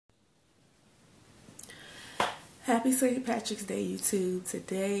Happy St. Patrick's Day, YouTube.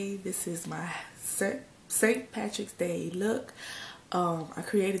 Today, this is my St. Patrick's Day look. I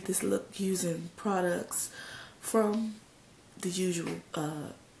created this look using products from the usual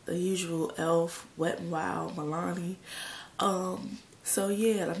e.l.f., Wet n Wild, MILANI. So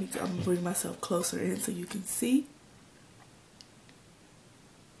yeah, I'm gonna bring myself closer in so you can see.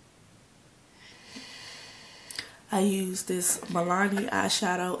 I use this MILANI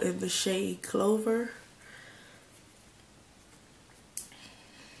eyeshadow in the shade Clover.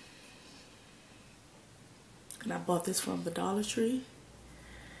 And I bought this from the Dollar Tree.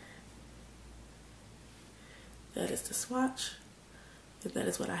 That is the swatch. And that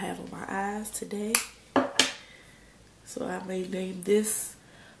is what I have on my eyes today. So I may name this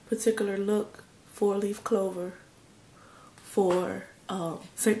particular look 4-leaf clover for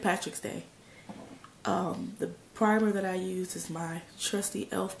St. Patrick's Day. The primer that I use is my trusty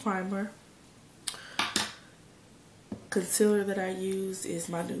e.l.f. primer. Concealer that I use is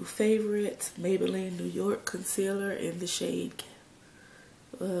my new favorite, Maybelline New York concealer in the shade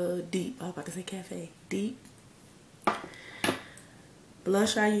Deep. I was about to say Cafe. Deep.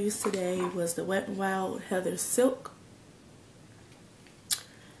 Blush I used today was the Wet n Wild Heather Silk.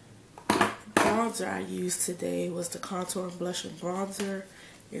 Bronzer I used today was the Contour and Blush and Bronzer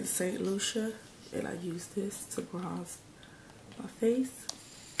in St. Lucia. And I use this to bronze my face.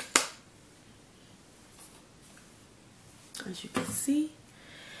 As you can see,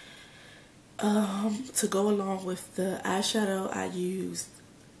 to go along with the eyeshadow, I used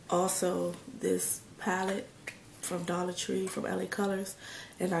also this palette from Dollar Tree from LA Colors,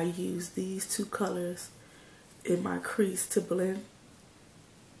 and I used these two colors in my crease to blend.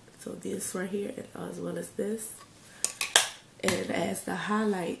 So this right here, as well as this, and as the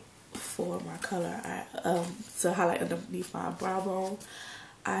highlight for my color, to highlight underneath my brow bone,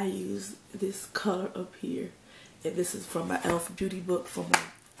 I use this color up here. And this is from my e.l.f. beauty book from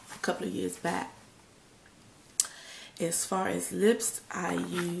a couple of years back. As far as lips, I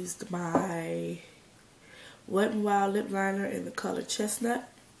used my Wet n Wild lip liner in the color Chestnut.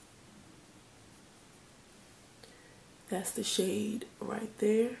 That's the shade right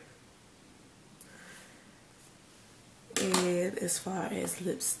there. And as far as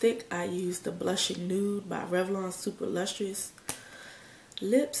lipstick, I used the Blushing Nude by Revlon Super Lustrous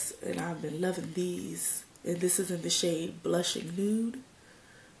Lips. And I've been loving these. And this is in the shade Blushing Nude.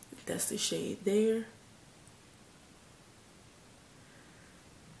 That's the shade there.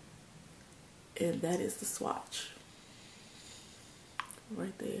 And that is the swatch.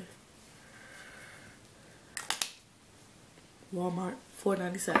 Right there. Walmart,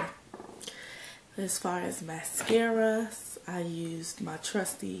 $4.97. As far as mascaras, I used my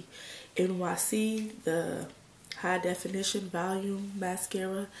trusty N.Y.C., the High Definition Volume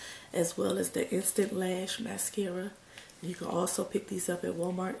Mascara, as well as the Instant Lash Mascara. You can also pick these up at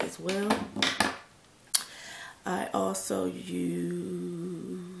Walmart as well. I also used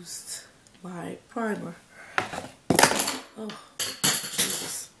my primer. Oh,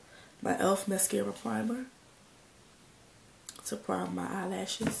 Jesus. My e.l.f. Mascara Primer to prime my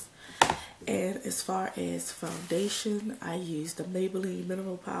eyelashes. And as far as foundation, I used the Maybelline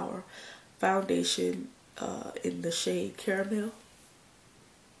Mineral Power Foundation in the shade Caramel.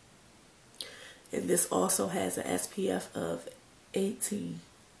 And this also has an SPF of 18.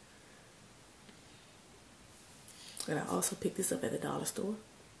 And I also picked this up at the dollar store.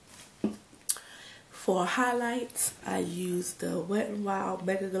 For highlights, I used the Wet n Wild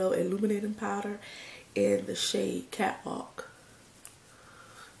Mega Glow Illuminating Powder in the shade Catwalk.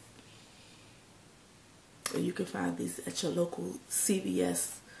 And you can find these at your local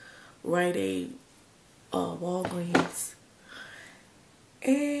CVS, Rite Aid, Walgreens.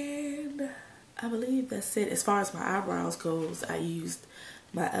 And I believe that's it. As far as my eyebrows goes, I used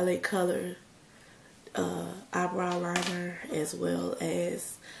my LA Color eyebrow liner, as well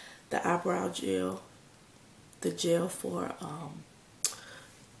as the eyebrow gel, the gel for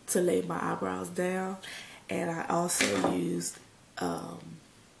to lay my eyebrows down. And I also used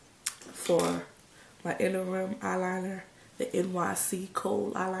for my inner rim eyeliner, the N.Y.C.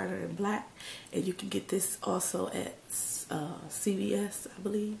 Cold Eyeliner in black. And you can get this also at CVS, I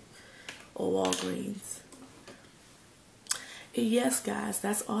believe, or Walgreens. And yes, guys,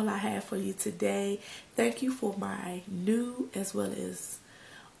 that's all I have for you today. Thank you for my new as well as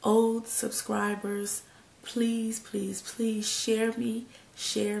old subscribers. Please, please, please share me,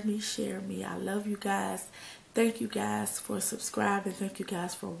 share me, share me. I love you guys. Thank you guys for subscribing. Thank you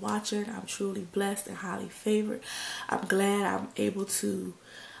guys for watching. I'm truly blessed and highly favored. I'm glad I'm able to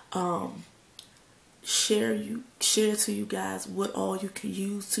share to you guys what all you can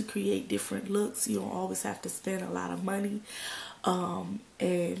use to create different looks. You don't always have to spend a lot of money. And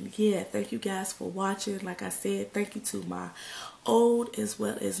yeah, thank you guys for watching. Like I said, thank you to my old as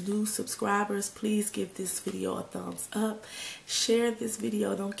well as new subscribers. Please give this video a thumbs up, share this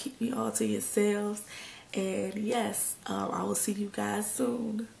video, don't keep me all to yourselves. And yes, I will see you guys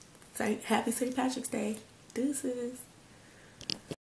soon. Happy St. Patrick's Day. Deuces.